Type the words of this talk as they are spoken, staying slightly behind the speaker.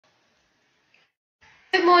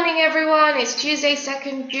Good morning everyone, it's Tuesday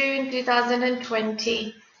 2nd June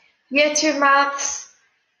 2020. Year 2 Maths.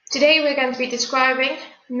 Today we're going to be describing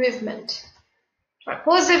movement. Right,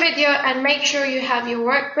 pause the video and make sure you have your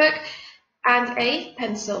workbook and a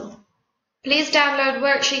pencil. Please download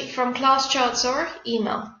Worksheet from class charts or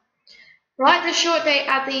email. Write the short date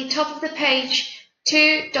at the top of the page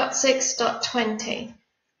 2.6.20.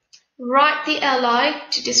 Write the LI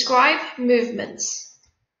to describe movements.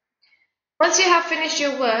 Once you have finished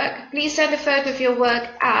your work, please send a photo of your work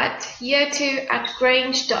at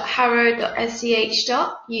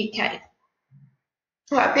year2@grange.harrow.sch.uk.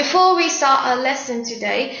 Right, before we start our lesson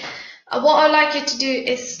today, what I'd like you to do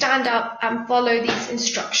is stand up and follow these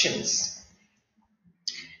instructions.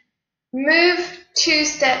 Move 2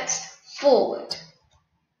 steps forward.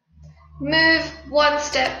 Move 1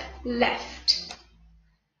 step left.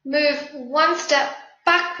 Move 1 step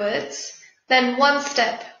backwards, then 1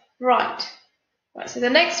 step right. Right, so the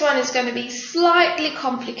next one is going to be slightly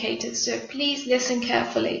complicated, so please listen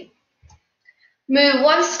carefully. Move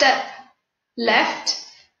 1 step left,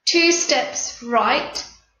 2 steps right,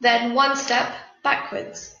 then 1 step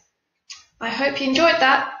backwards. I hope you enjoyed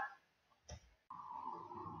that.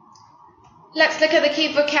 Let's look at the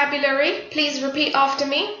key vocabulary. Please repeat after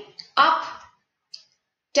me. Up,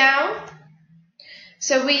 down.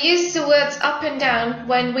 So we use the words up and down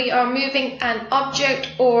when we are moving an object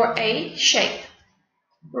or a shape.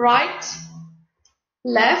 Right,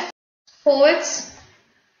 left, forwards,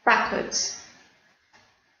 backwards.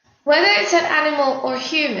 Whether it's an animal or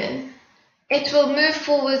human, it will move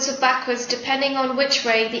forwards or backwards depending on which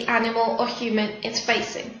way the animal or human is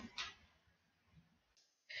facing.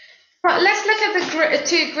 Right, let's look at the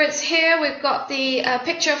two grids here. We've got the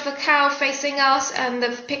picture of the cow facing us and the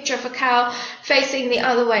picture of a cow facing the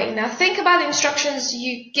other way. Now think about the instructions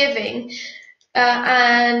you're giving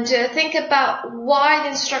and think about why the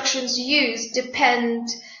instructions used depend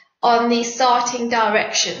on the starting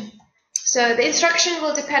direction. So the instruction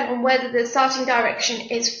will depend on whether the starting direction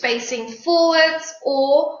is facing forwards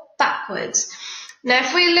or backwards. Now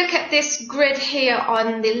if we look at this grid here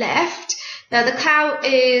on the left, now the cow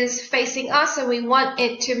is facing us and we want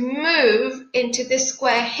it to move into this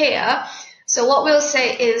square here. So what we'll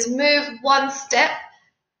say is move 1 step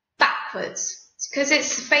backwards. Because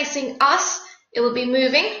it's facing us, it will be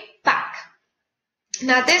moving back.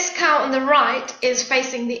 Now this cow on the right is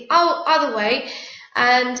facing the other way,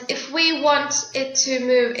 and if we want it to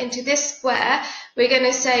move into this square, we're going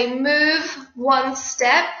to say move 1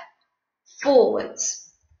 step forwards.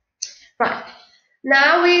 Right.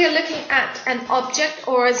 Now we are looking at an object,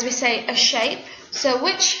 or as we say, a shape. So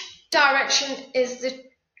which direction is the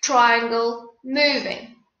triangle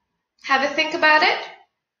moving? Have a think about it.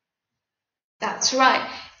 That's right,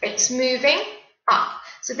 it's moving up.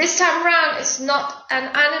 So this time around, it's not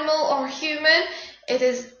an animal or human, it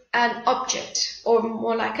is an object, or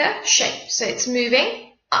more like a shape. So it's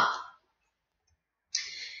moving up.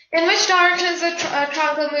 In which direction is the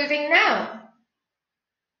triangle moving now?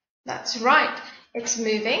 That's right. It's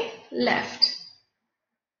moving left.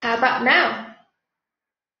 How about now?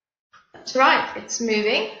 That's right, it's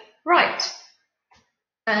moving right.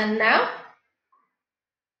 And now?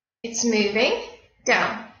 It's moving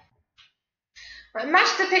down. Right,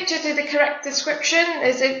 match the picture to the correct description.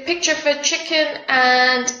 There's a picture of a chicken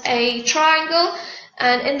and a triangle.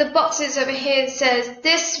 And in the boxes over here it says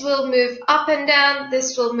this will move up and down,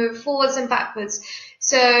 this will move forwards and backwards.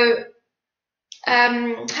 So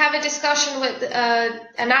have a discussion with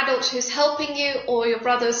an adult who's helping you, or your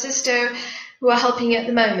brother or sister who are helping you at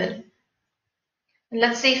the moment. And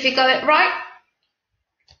let's see if you got it right.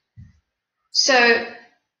 So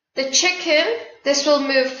the chicken, this will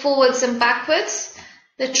move forwards and backwards.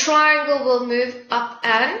 The triangle will move up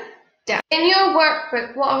and down. In your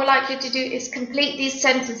workbook, what I would like you to do is complete these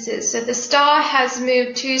sentences. So the star has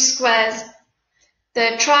moved 2 squares.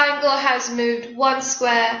 The triangle has moved 1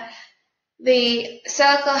 square. The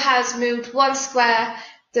circle has moved 1 square.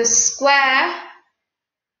 The square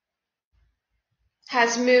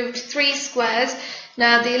has moved 3 squares.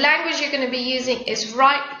 Now the language you're going to be using is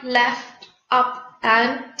right, left, up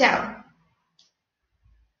and down.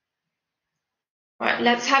 Right,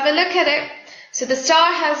 let's have a look at it. So the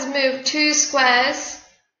star has moved 2 squares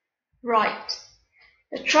right.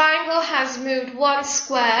 The triangle has moved 1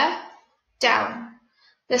 square down.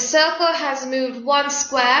 The circle has moved 1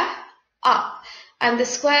 square up, and the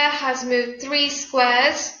square has moved 3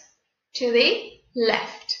 squares to the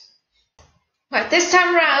left. Right, this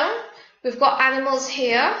time round we've got animals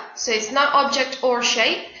here, so it's not object or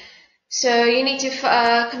shape, so you need to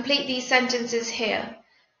complete these sentences here.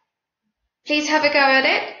 Please have a go at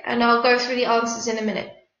it, and I'll go through the answers in a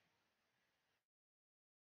minute.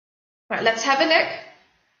 Right, let's have a look.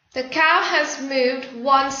 The cow has moved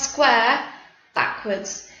 1 square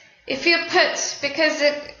backwards. If you put, because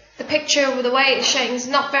the picture with the way it's showing is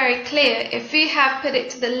not very clear, if you have put it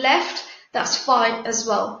to the left, that's fine as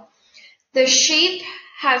well. The sheep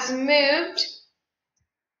has moved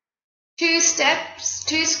 2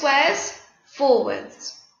 squares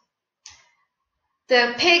forwards.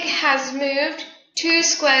 The pig has moved 2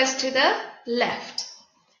 squares to the left.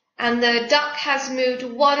 And the duck has moved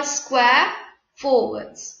 1 square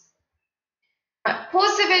forwards. Right,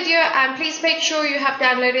 pause the video and please make sure you have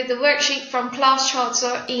downloaded the worksheet from class charts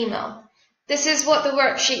or email. This is what the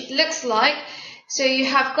worksheet looks like. So you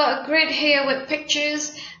have got a grid here with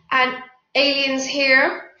pictures and aliens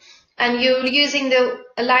here, and you're using the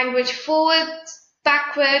language forward,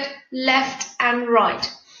 backward, left and right.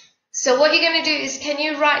 So what you're going to do is, can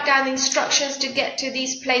you write down the instructions to get to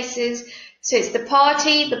these places? So it's the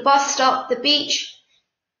party, the bus stop, the beach,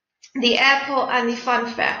 the airport and the fun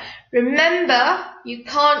fair. Remember, you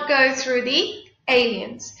can't go through the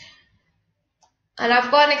aliens. And I've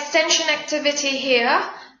got an extension activity here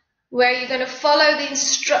where you're going to follow the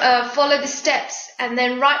steps and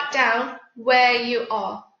then write down where you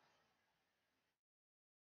are.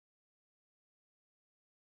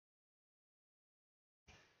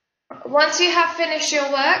 Once you have finished your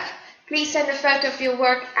work, please send a photo of your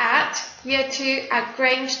work at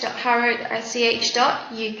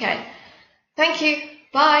year2@grange.harrow.sch.uk. Thank you.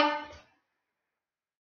 Bye.